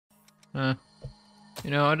Uh,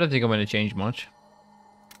 you know, I don't think I'm gonna change much.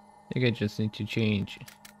 I think I just need to change.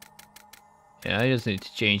 Yeah, I just need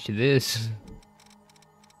to change this.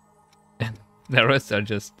 The rest are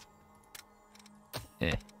just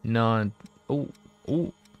non. Oh,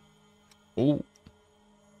 oh, oh.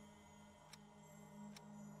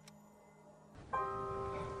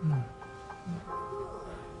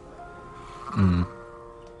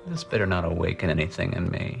 This better not awaken anything in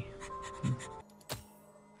me.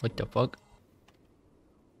 What the fuck?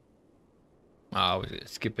 Oh, I was gonna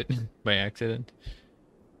skip it by accident.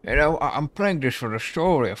 You know, I'm playing this for the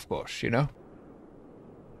story, of course, you know?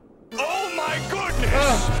 Oh my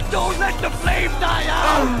goodness! Don't let the flame die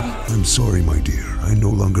out! I'm sorry, my dear. I no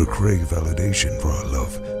longer crave validation for our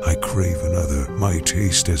love. I crave another. My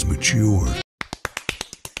taste has matured.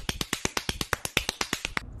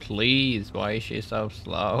 Please, why is she so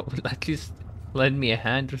slow? At least lend me a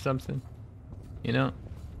hand or something. You know?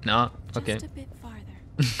 No? Okay. Just a bit farther.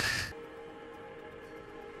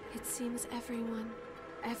 It seems everyone,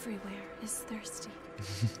 everywhere is thirsty.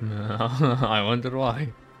 I wonder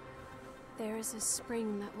why. There is a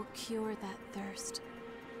spring that will cure that thirst.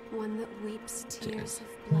 One that weeps tears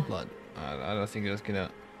of blood. I don't think that's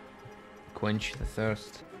gonna quench the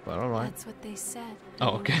thirst. But alright. That's what they said.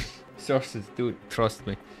 Oh, okay. Sources, dude, trust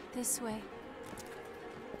me. This way.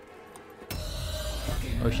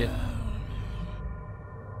 Oh shit.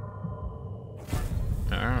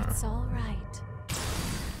 Ah, It's all right.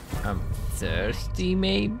 I'm thirsty,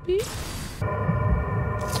 maybe?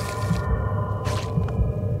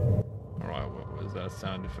 Alright, what was that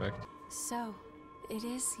sound effect? So, it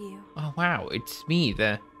is you. Oh wow, it's me,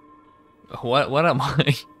 what am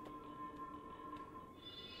I?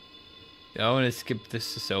 I want to skip this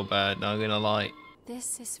so bad, not gonna lie.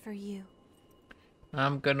 This is for you.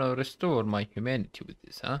 I'm gonna restore my humanity with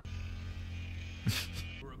this, huh?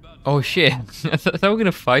 Oh shit, I thought we were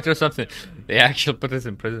gonna fight or something. They actually put us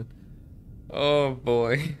in prison. Oh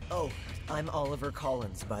boy. Oh, I'm Oliver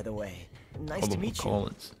Collins, by the way. Nice to meet you.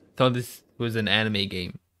 Collins. Thought this was an anime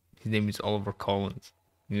game. His name is Oliver Collins.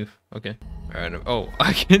 Okay. Alright. Oh,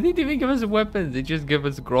 I didn't even give us weapons. They just give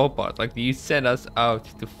us grow parts. Like, you sent us out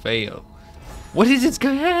to fail. What is this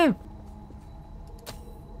guy have?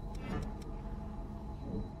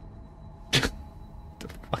 The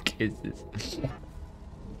fuck is this?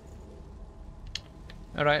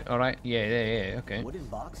 Alright. Yeah, okay. Wooden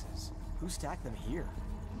boxes. Who stacked them here?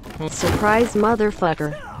 Surprise,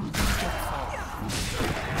 motherfucker.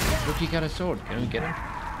 Look, he got a sword. Can we get him?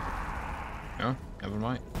 No, never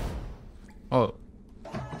mind. Oh.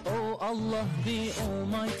 Oh Allah the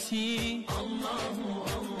Almighty,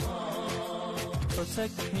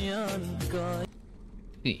 protect me and guide.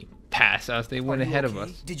 He passed us. They went ahead of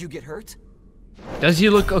us. Did you get hurt? Does he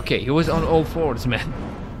look okay? He was on all fours, man.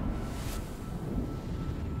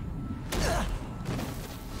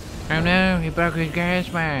 Oh no, he broke his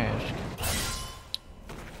gas mask.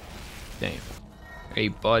 Damn. Hey,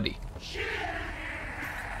 buddy.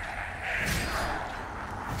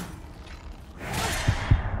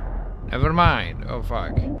 Never mind. Oh,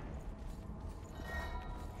 fuck.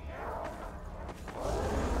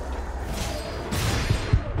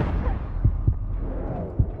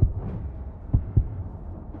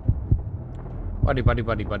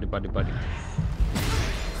 Buddy.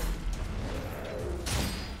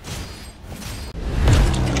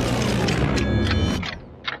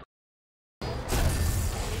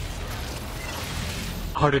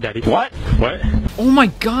 Harder, Daddy. What? What? Oh my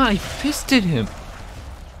god, I fisted him.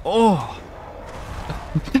 Oh.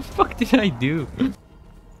 What the fuck did I do? You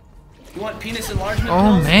want penis enlargement?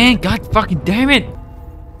 Oh man, god fucking damn it.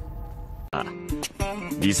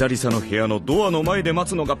 リサリサの部屋のドアの前で待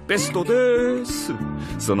つのがベストです。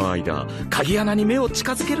その間、鍵穴に目を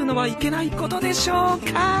近づけるのはいけないことでしょう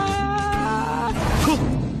か。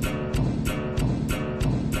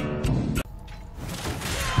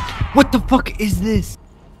What the fuck is this?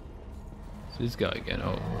 This guy again.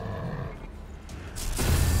 Oh.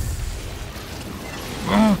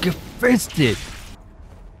 Oh, get fisted.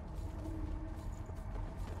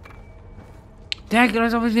 Dad, I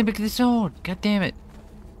was always gonna pick the sword. God damn it.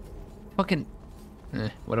 Fucking.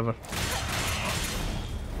 Whatever.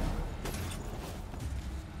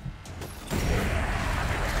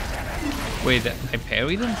 Wait, I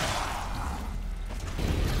parried him?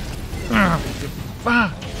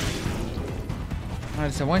 Fuck! Oh,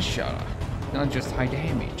 it's a one-shot, not just high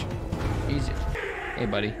damage. Easy. Hey,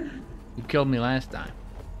 buddy. You killed me last time.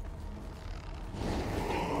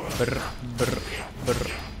 Brr.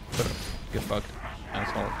 Get fucked,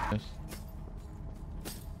 asshole. Yes.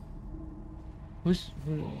 Who's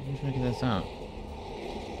making that sound?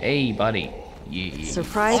 Hey, buddy. Yeah.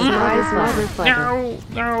 Surprise, motherfucker.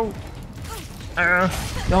 No, no.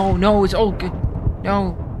 No, no, it's all good.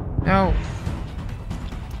 No, no.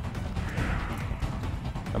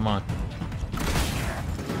 Come on.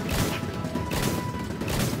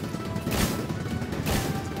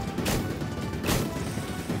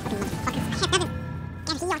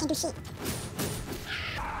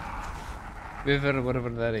 River, whatever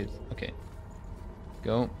that is. Okay.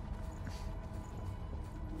 Go.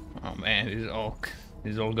 Oh man, this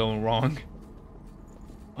is all going wrong.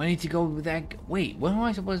 I need to go with that. Wait, where am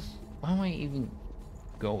I supposed? Where am I even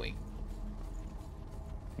going?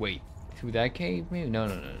 Wait, through that cave? Maybe? No.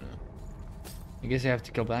 I guess I have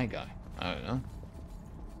to kill that guy. I don't know.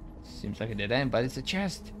 Seems like a dead end, but it's a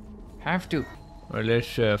chest. Have to. Or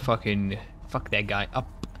let's fucking fuck that guy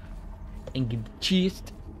up and get the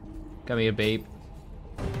chest. Come here, babe.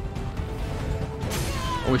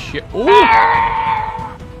 Oh shit!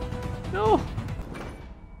 Oh! No!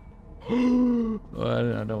 Oh, I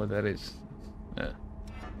don't know what that is.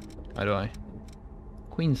 How do I?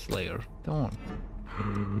 Queenslayer. Dawn.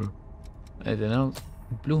 I don't know.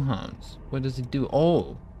 Blue Hounds. What does it do?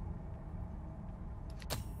 Oh!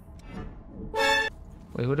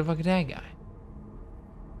 Wait, who the fuck is that guy?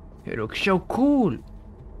 He looks so cool!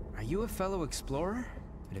 Are you a fellow explorer?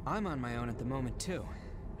 I'm on my own at the moment too.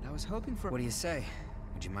 But I was hoping for... What do you say?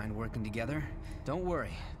 Would you mind working together? Don't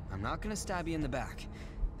worry. I'm not gonna stab you in the back.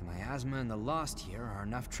 The miasma and the lost here are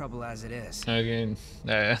enough trouble as it is. Okay.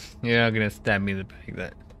 You're not gonna stab me in the back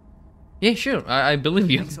that. Yeah, sure. I believe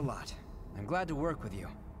you. Thanks a lot. I'm glad to work with you.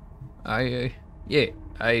 Yeah,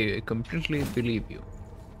 I completely believe you.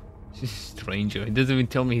 This is stranger. He doesn't even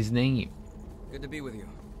tell me his name. Good to be with you.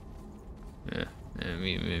 Yeah,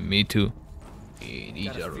 me too.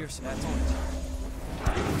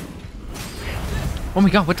 Oh my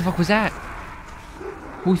god, what the fuck was that?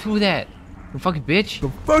 Who threw that? You fucking bitch. The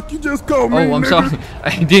fuck you just called me? Oh, I'm sorry.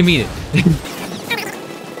 I didn't mean it.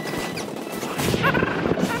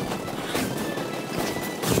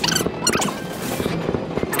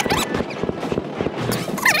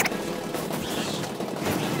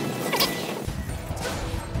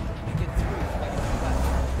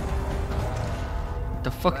 What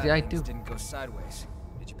the fuck did I do? Didn't go sideways.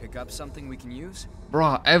 Did you pick up something we can use?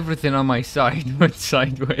 Bruh, everything on my side went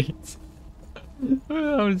sideways.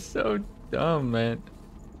 I'm so dumb, man.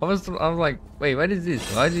 I was like, wait, what is this?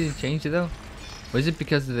 Why did it change it though? Was it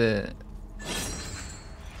because of the...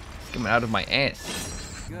 It's coming out of my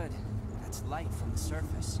ass? Good. That's light from the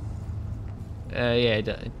surface. Yeah,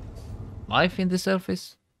 life in the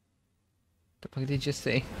surface? The fuck did you just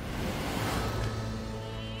say?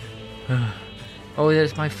 Oh,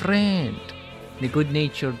 there's my friend. The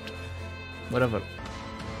good-natured... Whatever.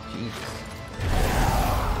 Jesus.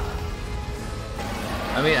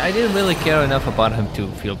 I mean, I didn't really care enough about him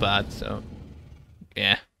to feel bad, so...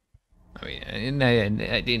 Yeah. I mean,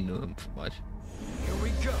 I didn't know him too much. Here we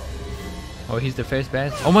go. Oh, he's the first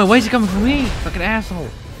bad? Oh my, why is he coming for me? Fucking asshole.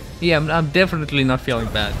 Yeah, I'm definitely not feeling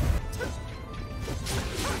bad.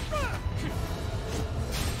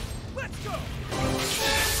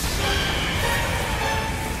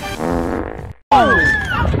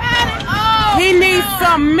 He needs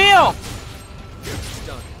some milk!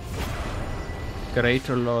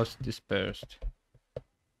 Greater loss dispersed.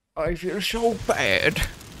 I feel so bad.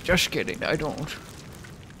 Just kidding, I don't.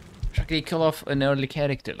 Should I kill off an early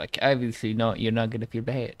character? Like, obviously not. You're not gonna feel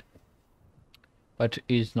bad. But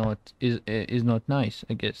is not nice,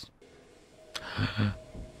 I guess. A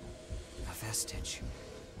vestige.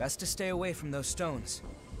 Best to stay away from those stones.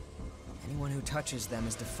 Anyone who touches them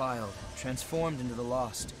is defiled, transformed into the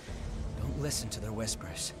lost. Don't listen to their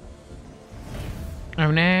whispers.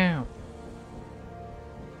 Oh no.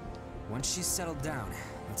 Once she's settled down,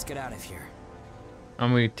 let's get out of here.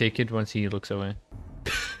 I'm gonna take it once he looks away.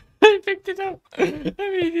 I picked it up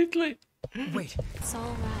immediately. Wait. It's all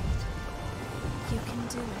right. You can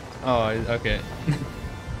do it. Oh, okay.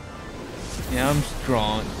 Yeah, I'm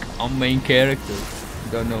strong. I'm main character.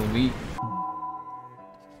 You don't know me.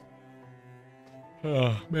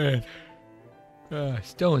 Oh man.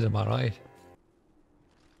 Stones am I right?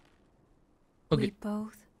 Okay. We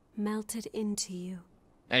both melted into you.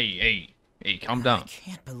 Hey, calm down. I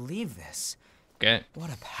can't believe this. Okay. What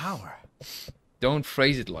a power. Don't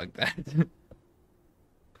phrase it like that.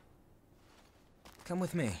 Come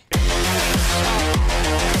with me.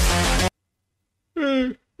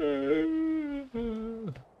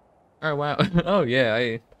 Oh wow. Oh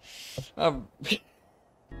yeah,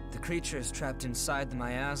 The creatures trapped inside the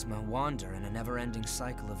miasma wander in a never-ending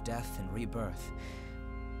cycle of death and rebirth,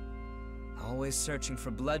 always searching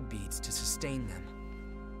for blood beads to sustain them.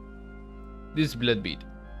 This blood bead.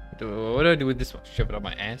 What do I do with this one? Shove it up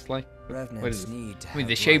my ass like? What is it? I mean,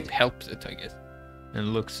 the shape helps it, I guess. And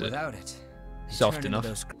it looks Without it, soft enough.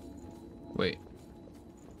 Wait.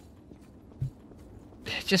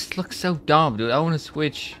 It just looks so dumb, dude. I want to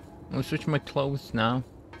switch. I want to switch my clothes now.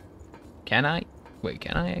 Can I? Wait,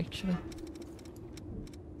 can I actually?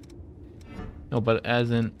 No, but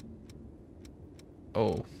as in...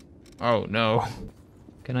 Oh. Oh, no.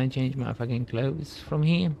 Can I change my fucking clothes from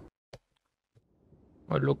here?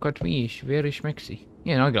 Oh, look at me. It's very schmexy.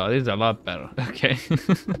 Yeah, no, God, this is a lot better. Okay.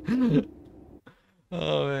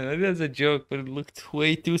 Oh, man. I think that's a joke, but it looked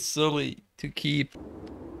way too silly to keep.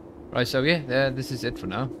 Right, so yeah, this is it for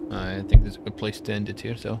now. I think there's a good place to end it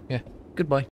here, so yeah. Goodbye.